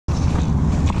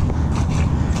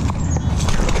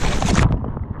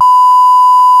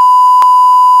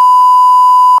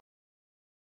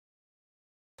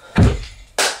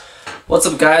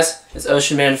What's up guys, it's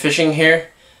Oceanman Fishing here,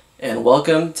 and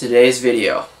welcome to today's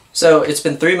video. So it's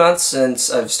been 3 months since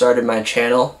I've started my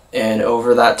channel, and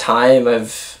over that time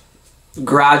I've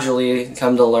gradually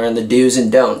come to learn the do's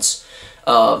and don'ts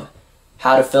of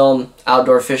how to film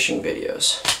outdoor fishing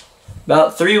videos.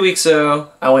 About 3 weeks ago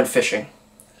I went fishing.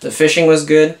 The fishing was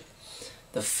good,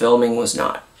 the filming was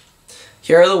not.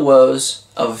 Here are the woes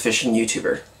of a fishing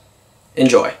YouTuber.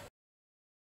 Enjoy.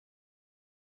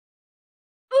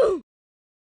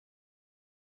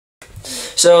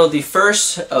 So the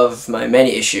first of my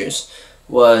many issues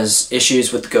was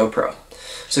issues with the GoPro.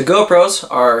 So GoPros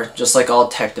are just like all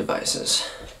tech devices,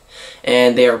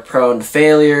 and they are prone to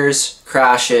failures,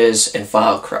 crashes, and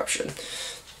file corruption.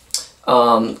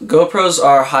 GoPros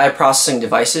are high processing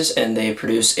devices and they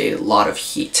produce a lot of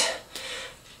heat.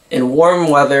 In warm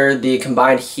weather, the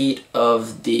combined heat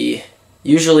of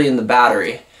usually in the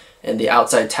battery and the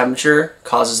outside temperature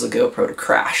causes the GoPro to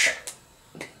crash.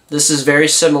 This is very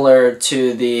similar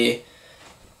to the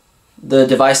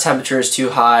device temperature is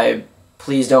too high,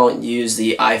 please don't use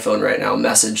the iPhone right now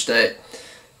message that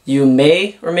you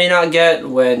may or may not get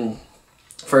when,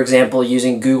 for example,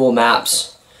 using Google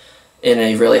Maps in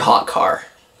a really hot car.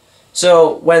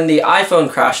 So when the iPhone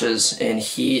crashes in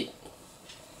heat,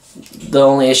 the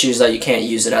only issue is that you can't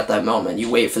use it at that moment. You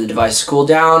wait for the device to cool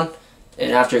down,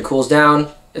 and after it cools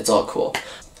down, it's all cool.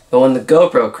 But when the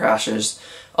GoPro crashes,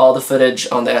 all the footage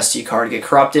on the SD card get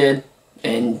corrupted,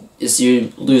 and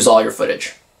you lose all your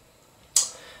footage.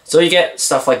 So you get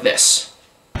stuff like this.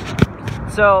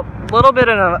 So, a little bit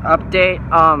of an update.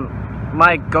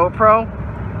 My GoPro,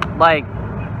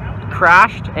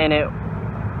 crashed and it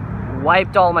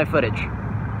wiped all my footage.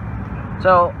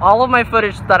 So all of my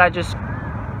footage that I just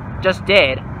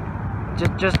did,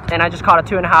 and I just caught a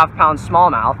 2.5 pound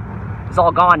smallmouth, is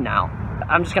all gone now.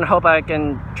 I'm just gonna hope I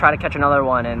can try to catch another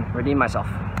one and redeem myself.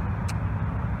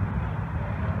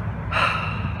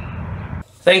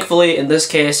 Thankfully, in this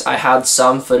case, I had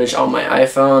some footage on my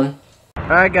iPhone.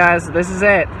 Alright guys, this is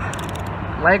it.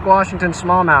 Lake Washington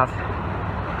smallmouth.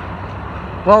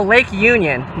 Well, Lake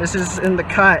Union. This is in the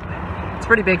cut. It's a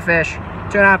pretty big fish.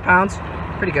 2.5 pounds.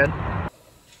 Pretty good.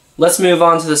 Let's move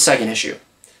on to the second issue.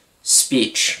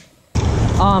 Speech.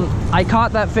 I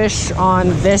caught that fish on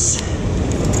this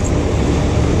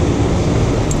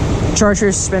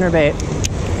chartreuse spinnerbait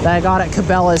that I got at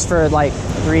Cabela's for like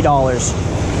 $3.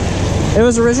 It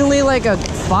was originally like a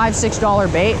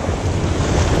 $5–6 bait,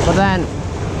 but then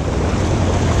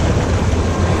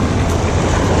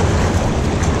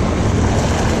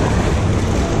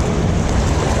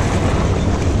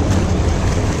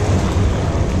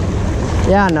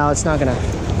yeah, no, it's not gonna.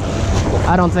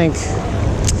 I don't think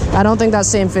that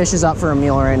same fish is up for a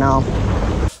meal right now.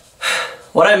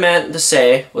 What I meant to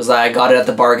say was that I got it at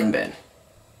the bargain bin.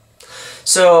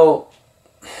 So,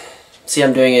 see,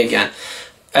 I'm doing it again.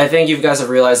 I think you guys have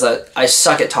realized that I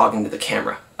suck at talking to the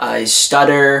camera. I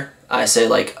stutter, I say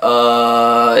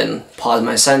and pause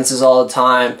my sentences all the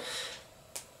time.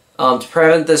 To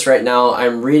prevent this right now,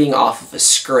 I'm reading off of a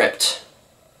script,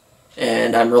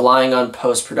 and I'm relying on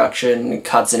post-production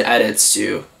cuts and edits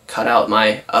to cut out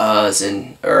my uhs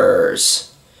and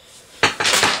ers.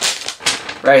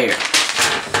 Right here.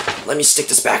 Let me stick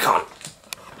this back on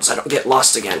so I don't get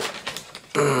lost again.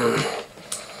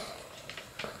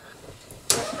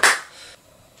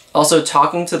 Also,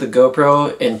 talking to the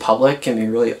GoPro in public can be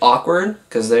really awkward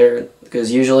because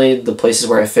usually the places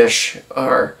where I fish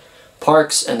are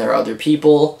parks and there are other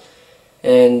people,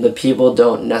 and the people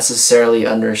don't necessarily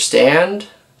understand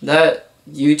that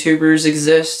YouTubers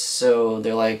exist, so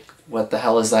they're like, what the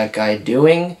hell is that guy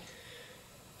doing?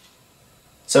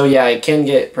 So yeah, it can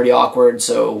get pretty awkward,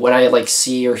 so when I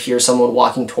see or hear someone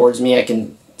walking towards me, I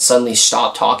can suddenly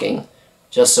stop talking,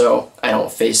 just so I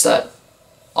don't face that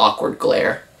awkward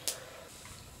glare.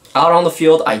 Out on the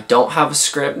field, I don't have a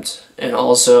script, and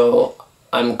also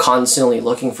I'm constantly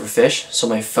looking for fish, so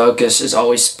my focus is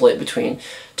always split between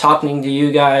talking to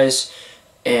you guys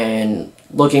and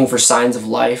looking for signs of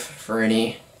life for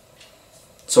any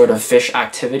sort of fish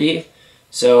activity.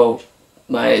 So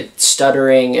my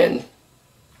stuttering and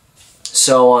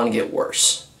so on get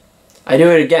worse. I do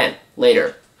it again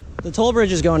later. The toll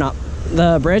bridge is going up.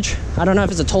 The bridge, I don't know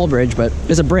if it's a toll bridge, but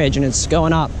it's a bridge and it's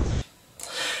going up.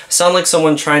 I sound like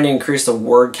someone trying to increase the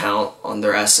word count on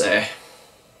their essay.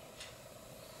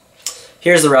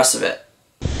 Here's the rest of it.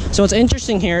 So it's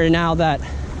interesting here now that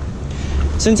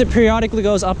since it periodically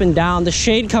goes up and down, the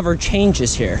shade cover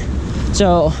changes here.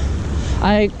 So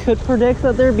I could predict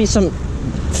that there'd be some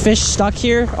fish stuck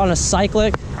here on a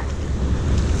cyclic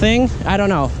thing. I don't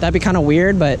know, that'd be kind of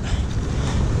weird, but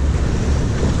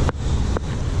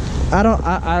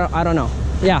I don't know.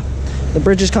 Yeah, the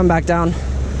bridge is coming back down.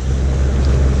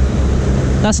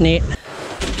 That's neat.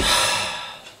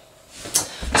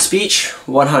 Speech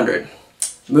 100.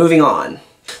 Moving on.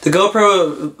 The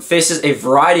GoPro faces a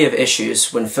variety of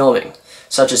issues when filming,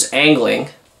 such as angling,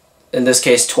 in this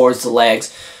case towards the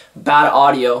legs, bad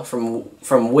audio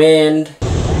from wind,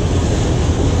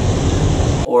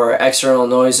 or external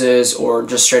noises, or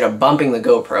just straight up bumping the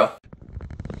GoPro.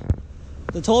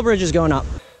 The toll bridge is going up.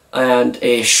 And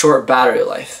a short battery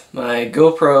life. My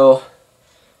GoPro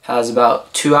has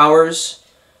about 2 hours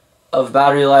of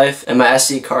battery life, and my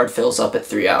SD card fills up at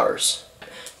 3 hours.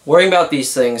 Worrying about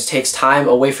these things takes time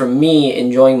away from me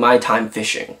enjoying my time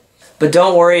fishing. But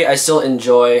don't worry, I still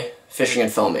enjoy fishing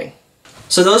and filming.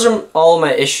 So those are all of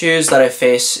my issues that I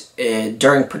face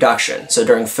during production, so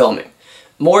during filming.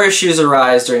 More issues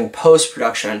arise during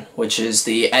post-production, which is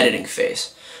the editing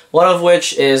phase. One of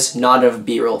which is not enough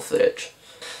B-roll footage.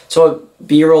 So what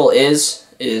B-roll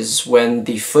is when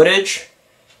the footage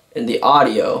and the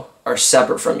audio are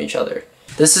separate from each other.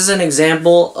 This is an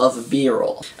example of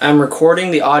B-roll. I'm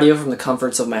recording the audio from the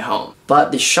comforts of my home,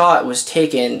 but the shot was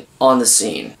taken on the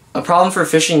scene. A problem for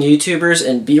fishing YouTubers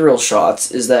and B-roll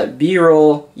shots is that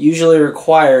B-roll usually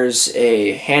requires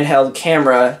a handheld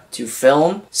camera to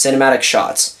film cinematic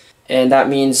shots, and that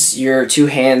means your two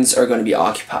hands are going to be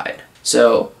occupied.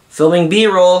 So filming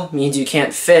B-roll means you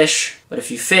can't fish, but if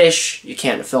you fish, you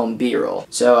can't film B-roll.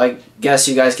 So I guess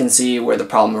you guys can see where the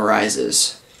problem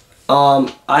arises.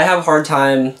 I have a hard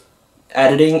time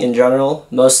editing in general,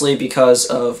 mostly because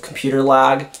of computer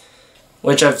lag,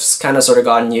 which I've kind of sort of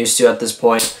gotten used to at this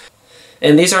point.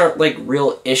 And these aren't like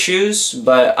real issues,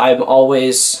 but I'm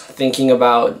always thinking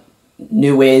about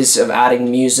new ways of adding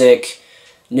music,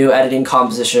 new editing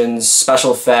compositions,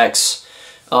 special effects,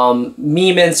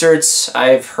 meme inserts.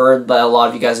 I've heard that a lot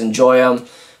of you guys enjoy them,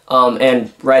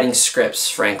 and writing scripts,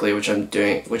 frankly, which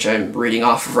I'm reading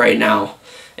off of right now,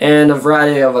 and a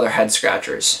variety of other head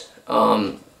scratchers.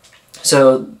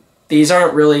 So these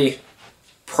aren't really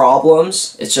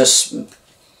problems. It's just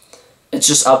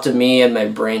up to me and my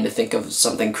brain to think of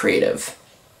something creative.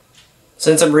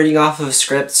 Since I'm reading off of a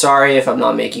script, sorry if I'm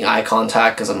not making eye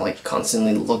contact because I'm like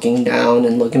constantly looking down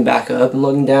and looking back up and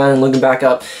looking down and looking back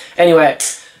up. Anyway,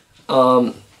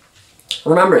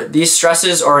 remember, these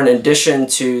stresses are in addition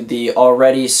to the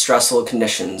already stressful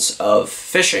conditions of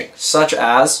fishing, such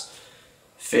as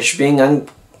fish being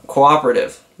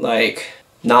uncooperative. Like,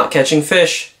 not catching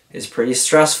fish is pretty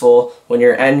stressful when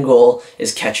your end goal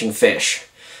is catching fish.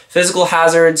 Physical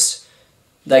hazards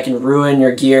that can ruin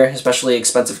your gear, especially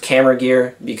expensive camera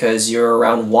gear, because you're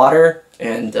around water,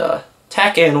 and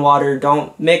tech and water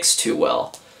don't mix too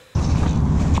well.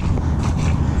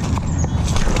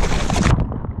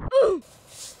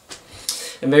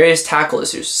 And various tackle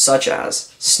issues such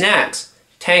as snags,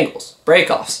 tangles,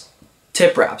 breakoffs,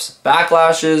 tip wraps,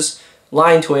 backlashes,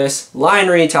 line twists, line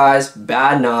reties,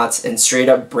 bad knots, and straight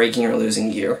up breaking or losing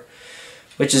gear.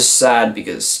 Which is sad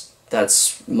because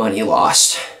that's money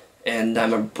lost, and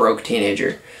I'm a broke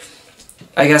teenager.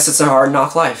 I guess it's a hard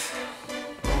knock life.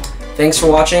 Thanks for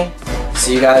watching.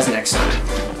 See you guys next time.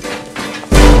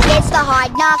 It's the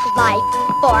hard knock life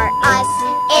for us.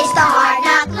 It's the hard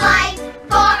knock life.